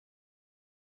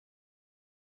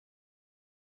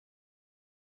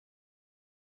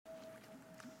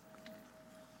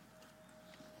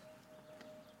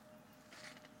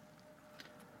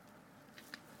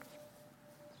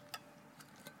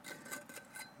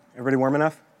Everybody warm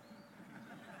enough?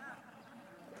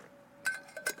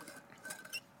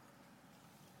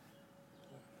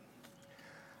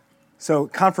 So,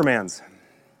 confirmands,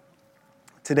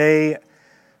 today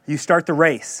you start the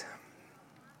race.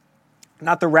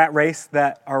 Not the rat race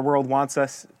that our world wants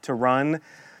us to run,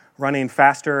 running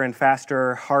faster and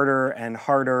faster, harder and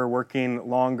harder, working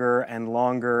longer and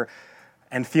longer,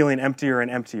 and feeling emptier and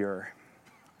emptier.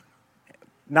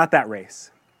 Not that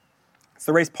race. It's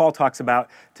the race Paul talks about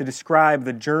to describe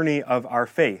the journey of our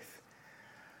faith.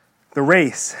 The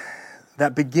race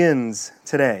that begins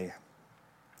today.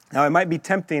 Now, it might be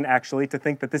tempting, actually, to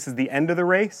think that this is the end of the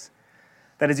race,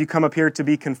 that as you come up here to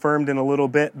be confirmed in a little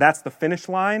bit, that's the finish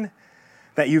line,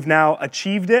 that you've now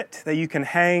achieved it, that you can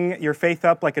hang your faith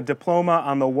up like a diploma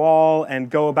on the wall and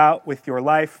go about with your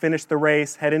life, finish the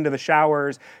race, head into the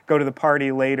showers, go to the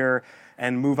party later,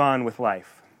 and move on with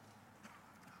life.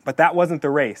 But that wasn't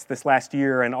the race this last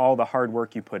year and all the hard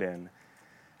work you put in.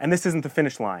 And this isn't the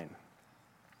finish line.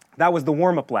 That was the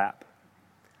warm-up lap.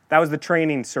 That was the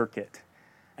training circuit.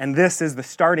 And this is the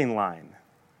starting line.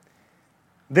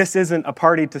 This isn't a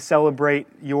party to celebrate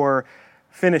your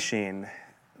finishing.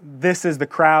 This is the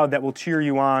crowd that will cheer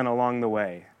you on along the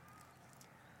way.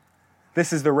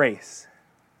 This is the race.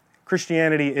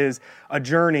 Christianity is a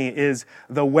journey, is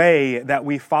the way that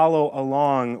we follow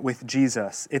along with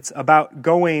Jesus. It's about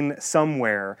going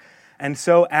somewhere. And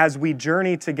so as we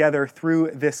journey together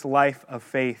through this life of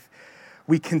faith,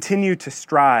 we continue to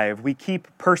strive, we keep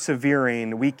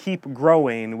persevering, we keep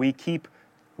growing, we keep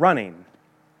running.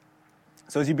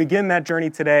 So as you begin that journey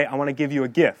today, I want to give you a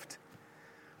gift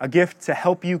to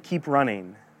help you keep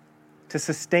running, to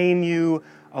sustain you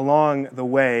along the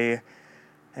way,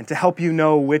 and to help you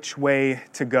know which way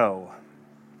to go.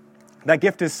 That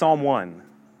gift is Psalm 1.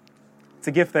 It's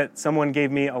a gift that someone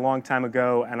gave me a long time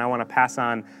ago, and I want to pass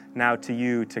on now to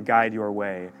you to guide your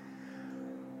way.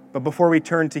 But before we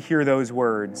turn to hear those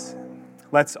words,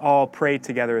 let's all pray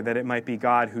together that it might be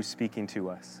God who's speaking to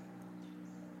us.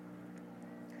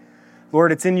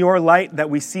 Lord, it's in your light that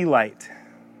we see light.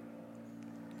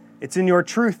 It's in your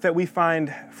truth that we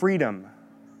find freedom.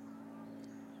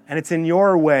 And it's in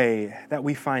your way that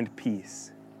we find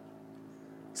peace.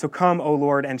 So come, O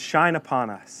Lord, and shine upon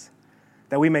us,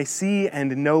 that we may see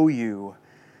and know you,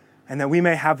 and that we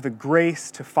may have the grace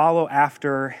to follow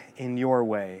after in your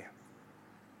way.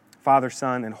 Father,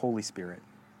 Son, and Holy Spirit.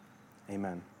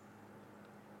 Amen.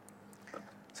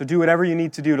 So do whatever you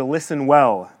need to do to listen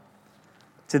well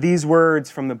to these words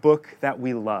from the book that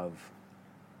we love.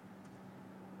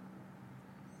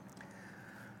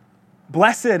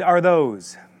 Blessed are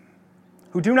those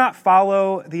who do not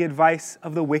follow the advice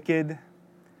of the wicked,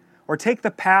 or take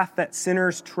the path that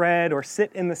sinners tread, or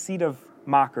sit in the seat of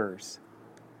mockers,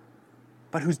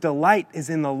 but whose delight is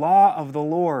in the law of the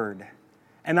Lord,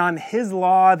 and on his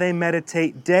law they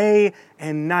meditate day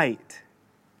and night.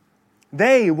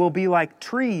 They will be like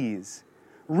trees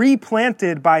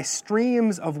replanted by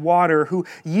streams of water, who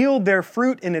yield their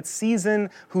fruit in its season,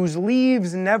 whose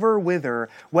leaves never wither.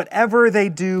 Whatever they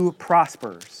do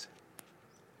prospers.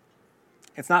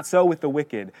 It's not so with the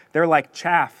wicked. They're like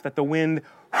chaff that the wind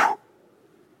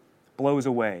blows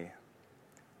away.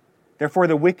 Therefore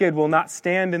the wicked will not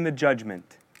stand in the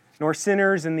judgment, nor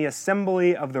sinners in the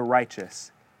assembly of the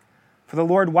righteous. For the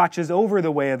Lord watches over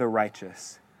the way of the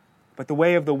righteous, but the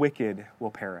way of the wicked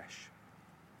will perish.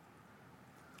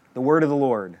 The word of the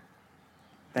Lord.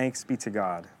 Thanks be to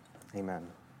God. Amen.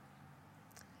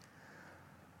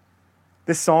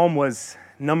 This psalm was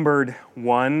numbered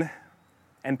 1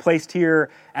 and placed here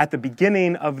at the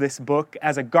beginning of this book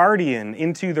as a guardian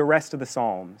into the rest of the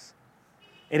psalms.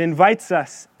 It invites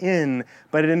us in,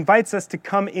 but it invites us to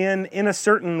come in a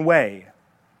certain way.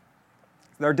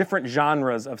 There are different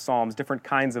genres of psalms, different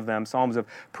kinds of them. Psalms of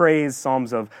praise,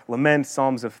 psalms of lament,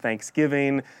 psalms of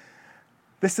thanksgiving.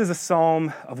 This is a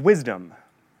psalm of wisdom.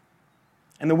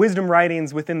 And the wisdom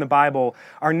writings within the Bible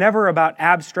are never about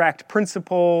abstract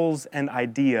principles and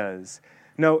ideas.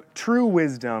 No, true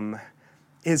wisdom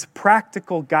is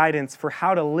practical guidance for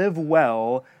how to live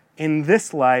well in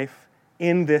this life,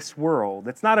 in this world.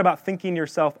 It's not about thinking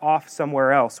yourself off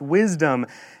somewhere else. Wisdom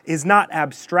is not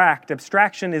abstract.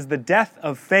 Abstraction is the death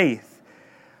of faith.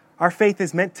 Our faith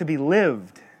is meant to be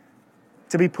lived,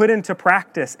 to be put into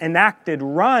practice, enacted,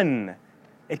 run.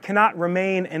 It cannot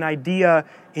remain an idea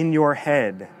in your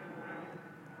head.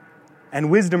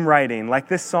 And wisdom writing, like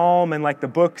this psalm and like the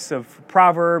books of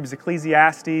Proverbs,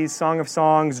 Ecclesiastes, Song of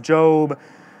Songs, Job,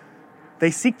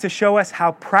 they seek to show us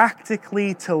how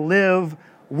practically to live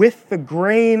with the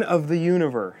grain of the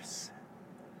universe,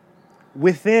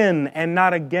 within and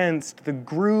not against the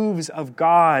grooves of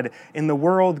God in the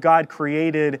world God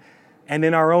created and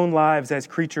in our own lives as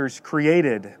creatures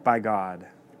created by God.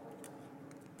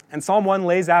 And Psalm 1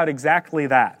 lays out exactly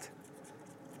that.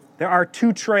 There are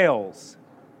two trails,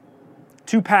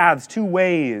 two paths, two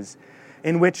ways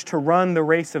in which to run the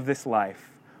race of this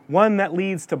life. One that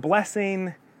leads to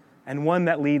blessing and one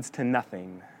that leads to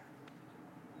nothing.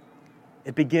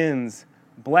 It begins,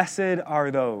 blessed are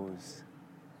those,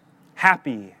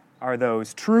 happy are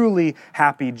those, truly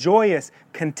happy, joyous,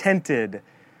 contented.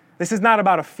 This is not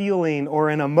about a feeling or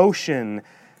an emotion.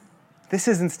 This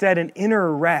is instead an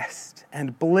inner rest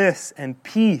and bliss and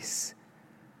peace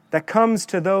that comes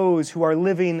to those who are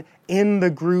living in the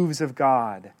grooves of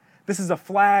God. This is a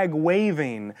flag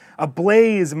waving, a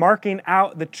blaze marking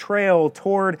out the trail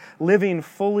toward living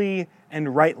fully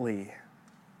and rightly.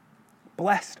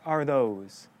 Blessed are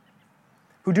those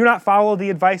who do not follow the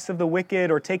advice of the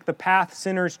wicked or take the path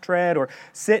sinners tread or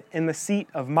sit in the seat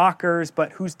of mockers,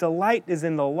 but whose delight is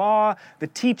in the law, the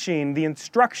teaching, the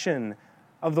instruction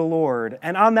of the Lord.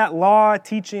 And on that law,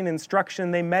 teaching,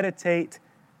 instruction, they meditate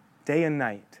day and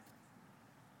night.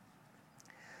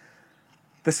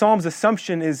 The Psalm's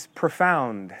assumption is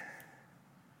profound,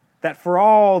 that for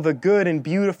all the good and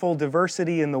beautiful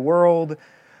diversity in the world,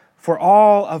 for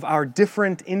all of our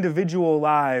different individual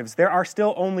lives, there are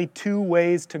still only two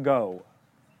ways to go.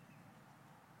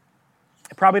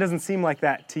 It probably doesn't seem like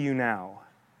that to you now.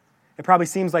 It probably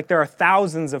seems like there are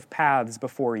thousands of paths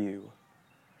before you.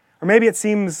 Or maybe it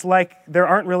seems like there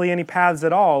aren't really any paths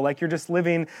at all, like you're just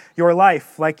living your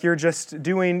life, like you're just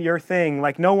doing your thing,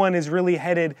 like no one is really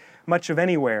headed much of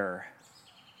anywhere.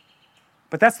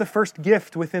 But that's the first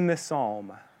gift within this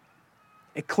psalm.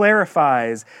 It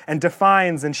clarifies and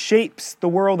defines and shapes the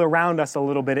world around us a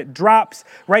little bit. It drops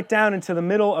right down into the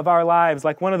middle of our lives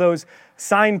like one of those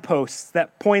signposts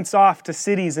that points off to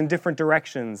cities in different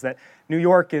directions, that New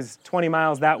York is 20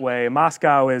 miles that way,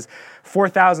 Moscow is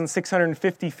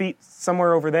 4,650 feet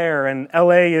somewhere over there, and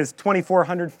LA is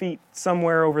 2,400 feet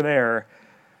somewhere over there.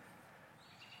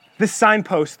 This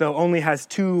signpost, though, only has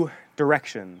two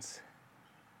directions.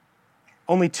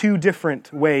 Only two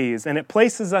different ways, and it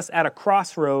places us at a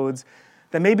crossroads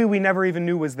that maybe we never even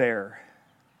knew was there.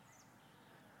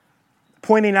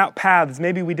 Pointing out paths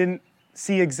maybe we didn't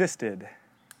see existed,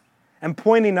 and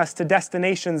pointing us to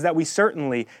destinations that we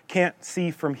certainly can't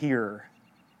see from here.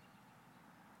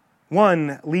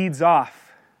 One leads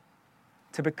off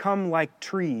to become like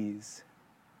trees,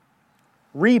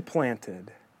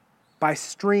 replanted by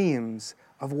streams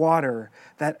of water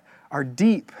that are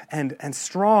deep and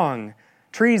strong,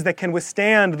 trees that can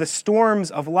withstand the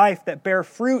storms of life, that bear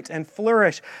fruit and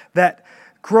flourish, that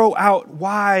grow out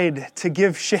wide to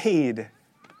give shade.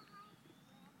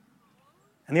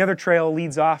 And the other trail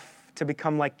leads off to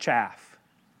become like chaff,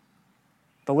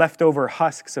 the leftover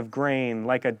husks of grain,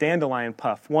 like a dandelion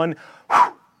puff. One,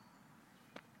 and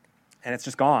it's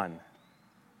just gone.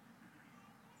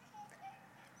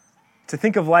 To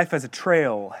think of life as a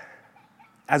trail,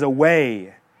 as a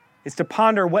way, is to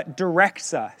ponder what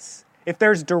directs us. If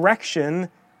there's direction,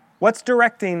 what's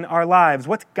directing our lives?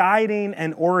 What's guiding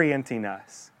and orienting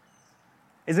us?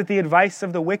 Is it the advice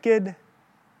of the wicked?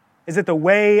 Is it the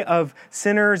way of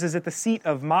sinners? Is it the seat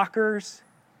of mockers?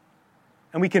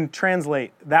 And we can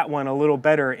translate that one a little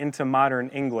better into modern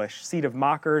English. Seat of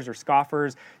mockers or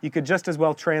scoffers. You could just as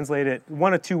well translate it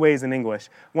one of two ways in English.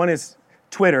 One is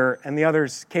Twitter and the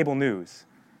other's cable news,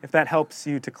 if that helps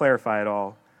you to clarify it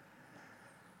all.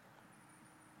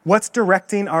 What's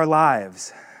directing our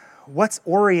lives? What's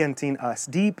orienting us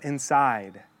deep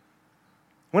inside?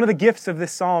 One of the gifts of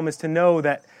this psalm is to know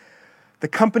that the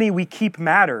company we keep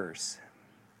matters.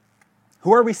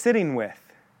 Who are we sitting with?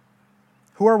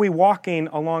 Who are we walking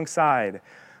alongside?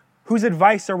 Whose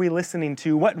advice are we listening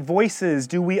to? What voices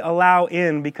do we allow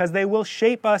in? Because they will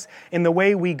shape us in the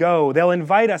way we go. They'll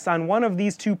invite us on one of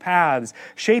these two paths,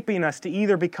 shaping us to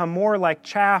either become more like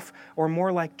chaff or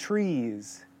more like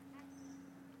trees.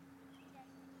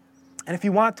 And if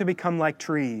you want to become like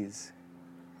trees,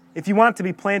 if you want to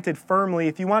be planted firmly,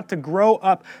 if you want to grow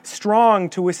up strong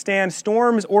to withstand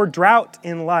storms or drought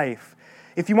in life,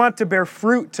 if you want to bear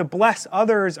fruit to bless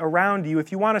others around you,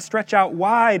 if you want to stretch out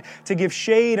wide to give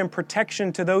shade and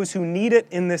protection to those who need it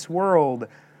in this world,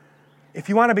 if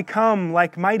you want to become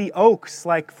like mighty oaks,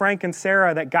 like Frank and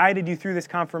Sarah that guided you through this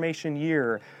confirmation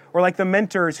year, or like the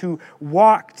mentors who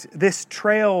walked this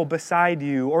trail beside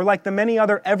you, or like the many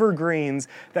other evergreens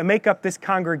that make up this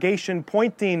congregation,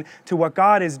 pointing to what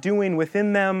God is doing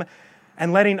within them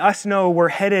and letting us know we're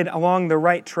headed along the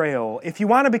right trail. If you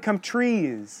want to become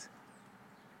trees,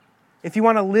 if you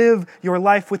want to live your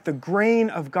life with the grain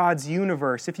of God's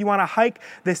universe, if you want to hike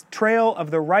this trail of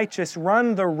the righteous,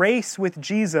 run the race with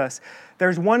Jesus,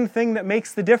 there's one thing that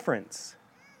makes the difference.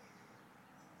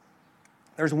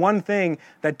 There's one thing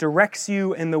that directs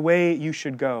you in the way you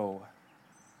should go.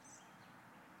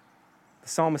 The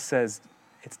psalmist says,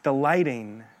 it's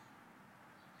delighting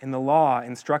in the law,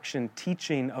 instruction,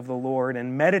 teaching of the Lord,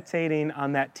 and meditating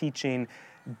on that teaching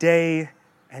day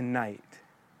and night.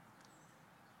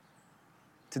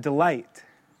 To delight,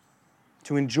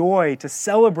 to enjoy, to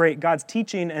celebrate God's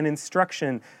teaching and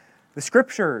instruction, the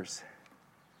Scriptures,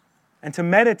 and to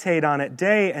meditate on it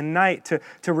day and night,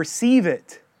 to receive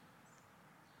it,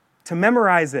 to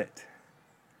memorize it,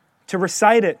 to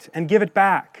recite it and give it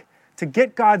back, to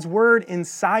get God's Word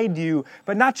inside you,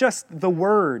 but not just the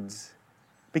words,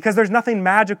 because there's nothing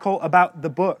magical about the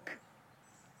book.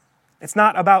 It's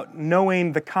not about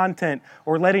knowing the content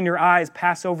or letting your eyes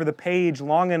pass over the page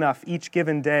long enough each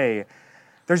given day.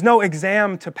 There's no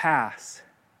exam to pass.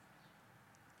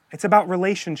 It's about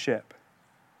relationship.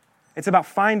 It's about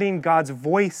finding God's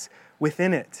voice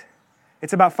within it.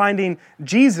 It's about finding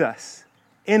Jesus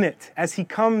in it as He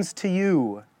comes to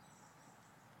you.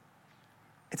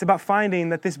 It's about finding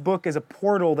that this book is a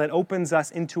portal that opens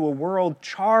us into a world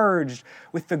charged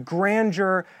with the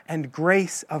grandeur and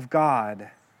grace of God.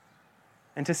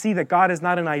 And to see that God is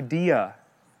not an idea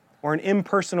or an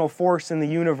impersonal force in the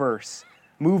universe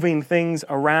moving things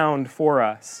around for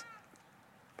us,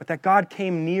 but that God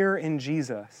came near in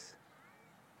Jesus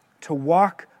to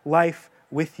walk life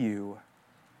with you,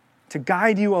 to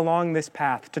guide you along this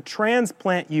path, to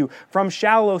transplant you from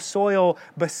shallow soil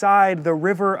beside the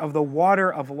river of the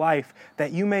water of life,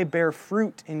 that you may bear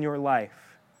fruit in your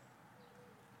life.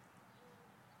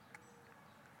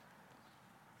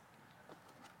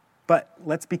 But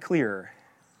let's be clear,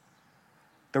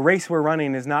 the race we're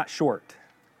running is not short.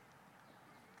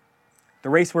 The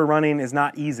race we're running is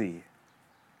not easy.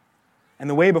 And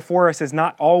the way before us is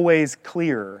not always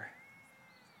clear.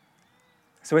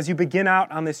 So as you begin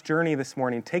out on this journey this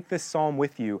morning, take this psalm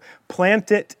with you. Plant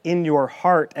it in your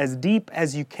heart as deep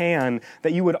as you can,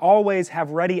 that you would always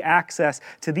have ready access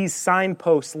to these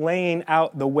signposts laying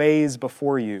out the ways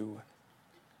before you.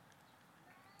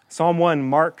 Psalm 1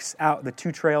 marks out the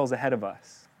two trails ahead of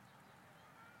us.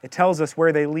 It tells us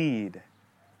where they lead,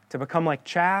 to become like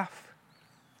chaff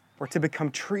or to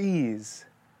become trees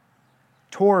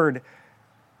toward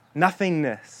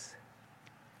nothingness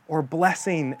or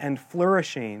blessing and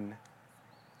flourishing.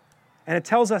 And it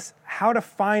tells us how to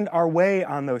find our way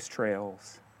on those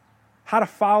trails, how to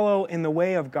follow in the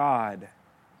way of God.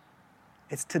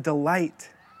 It's to delight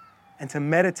and to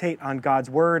meditate on God's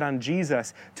Word, on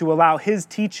Jesus, to allow His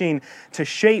teaching to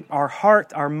shape our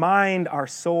heart, our mind, our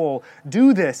soul.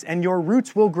 Do this, and your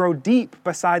roots will grow deep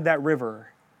beside that river.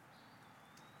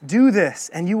 Do this,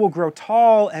 and you will grow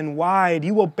tall and wide.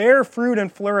 You will bear fruit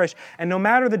and flourish. And no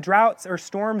matter the droughts or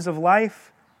storms of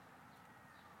life,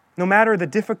 no matter the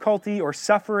difficulty or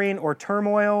suffering or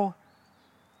turmoil,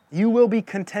 you will be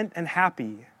content and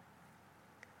happy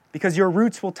because your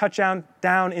roots will touch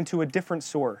down into a different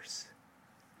source.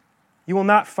 You will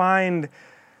not find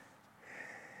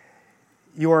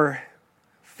your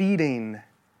feeding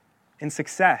in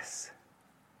success,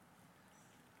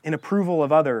 in approval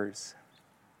of others,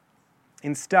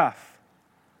 in stuff,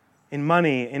 in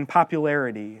money, in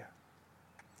popularity.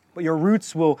 But your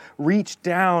roots will reach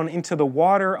down into the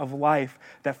water of life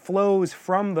that flows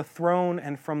from the throne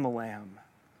and from the Lamb.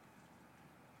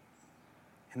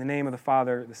 In the name of the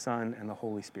Father, the Son, and the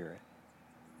Holy Spirit.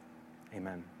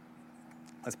 Amen.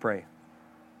 Let's pray.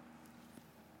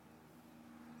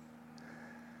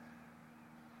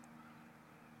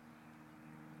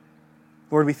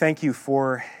 Lord, we thank you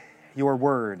for your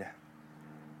word,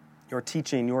 your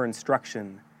teaching, your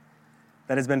instruction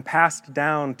that has been passed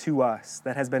down to us,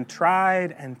 that has been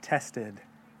tried and tested.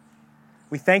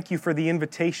 We thank you for the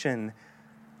invitation,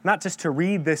 not just to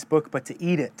read this book, but to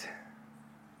eat it,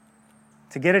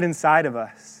 to get it inside of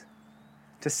us,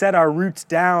 to set our roots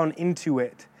down into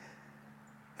it,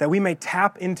 that we may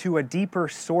tap into a deeper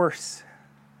source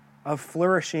of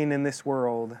flourishing in this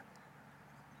world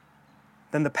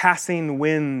than the passing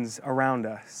winds around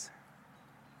us.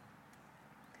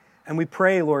 And we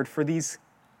pray, Lord, for these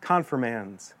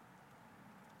confirmands,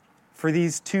 for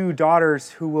these two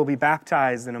daughters who will be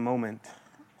baptized in a moment.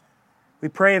 We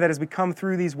pray that as we come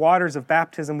through these waters of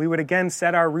baptism, we would again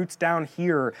set our roots down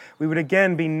here. We would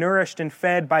again be nourished and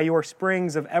fed by your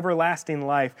springs of everlasting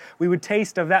life. We would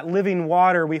taste of that living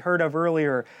water we heard of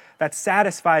earlier that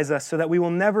satisfies us so that we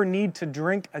will never need to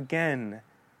drink again.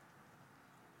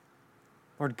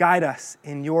 Lord, guide us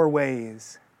in your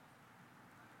ways.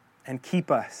 and keep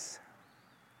us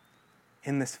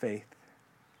in this faith.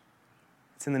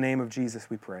 It's in the name of Jesus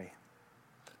we pray.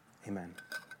 Amen.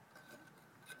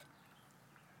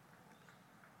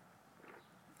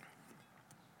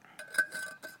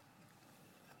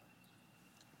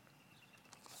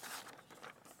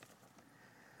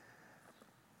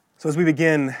 So as we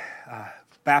begin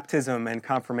baptism and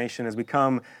confirmation, as we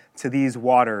come to these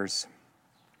waters,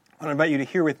 I want to invite you to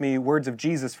hear with me words of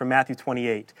Jesus from Matthew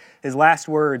 28, his last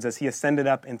words as he ascended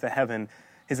up into heaven,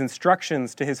 his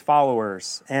instructions to his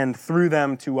followers, and through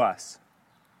them to us.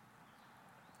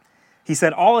 He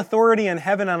said, "All authority in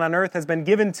heaven and on earth has been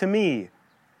given to me.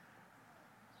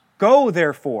 Go,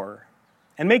 therefore,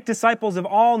 and make disciples of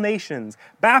all nations,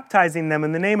 baptizing them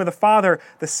in the name of the Father,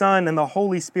 the Son, and the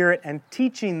Holy Spirit, and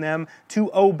teaching them to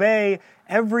obey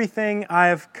everything I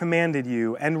have commanded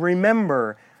you. And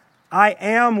remember, I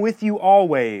am with you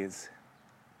always,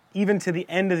 even to the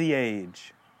end of the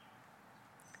age."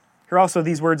 Here are also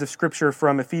these words of Scripture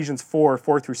from Ephesians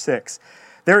 4:4-6.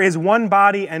 "There is one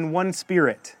body and one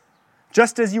Spirit,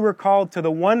 just as you were called to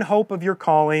the one hope of your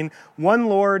calling, one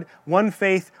Lord, one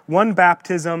faith, one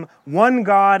baptism, one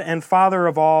God and Father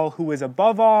of all, who is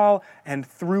above all and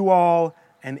through all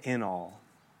and in all."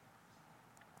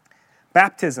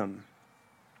 Baptism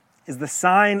is the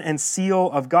sign and seal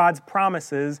of God's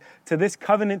promises to this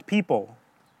covenant people.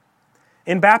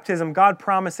 In baptism, God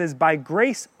promises by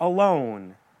grace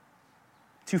alone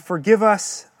to forgive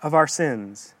us of our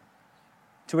sins,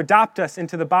 to adopt us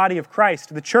into the body of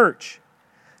Christ, the church,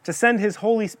 to send His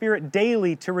Holy Spirit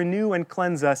daily to renew and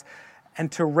cleanse us,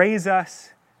 and to raise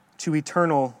us to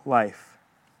eternal life.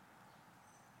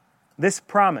 This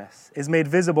promise is made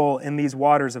visible in these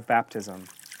waters of baptism.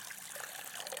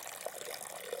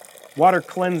 Water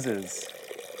cleanses,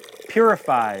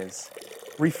 purifies,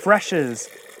 refreshes,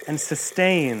 and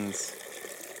sustains.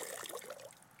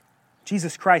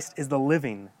 Jesus Christ is the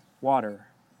living water.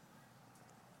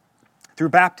 Through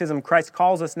baptism, Christ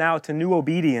calls us now to new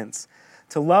obedience,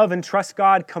 to love and trust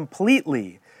God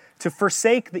completely, to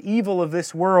forsake the evil of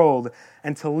this world,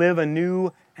 and to live a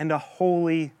new and a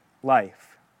holy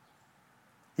life.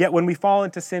 Yet when we fall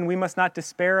into sin, we must not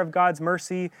despair of God's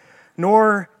mercy,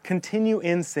 nor continue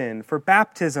in sin, for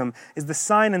baptism is the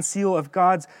sign and seal of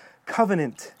God's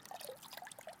covenant,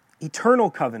 eternal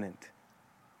covenant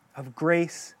of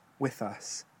grace with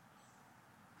us.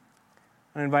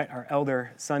 I invite our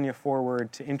elder, Sonia,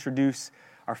 forward to introduce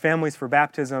our families for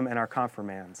baptism and our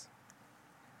confirmands.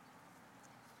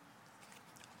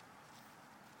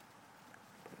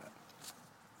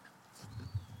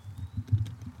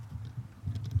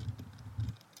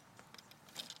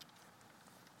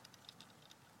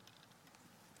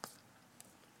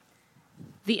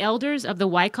 The elders of the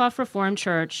Wyckoff Reformed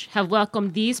Church have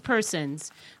welcomed these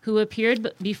persons who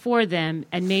appeared before them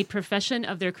and made profession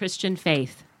of their Christian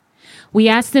faith. We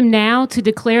ask them now to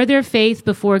declare their faith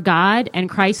before God and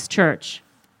Christ's church,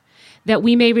 that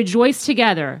we may rejoice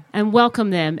together and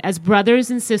welcome them as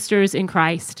brothers and sisters in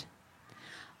Christ.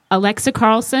 Alexa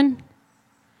Carlson,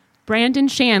 Brandon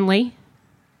Shanley.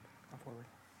 You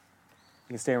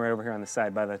can stand right over here on the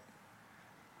side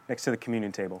next to the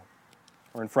communion table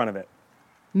or in front of it.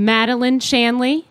 Madeline Shanley,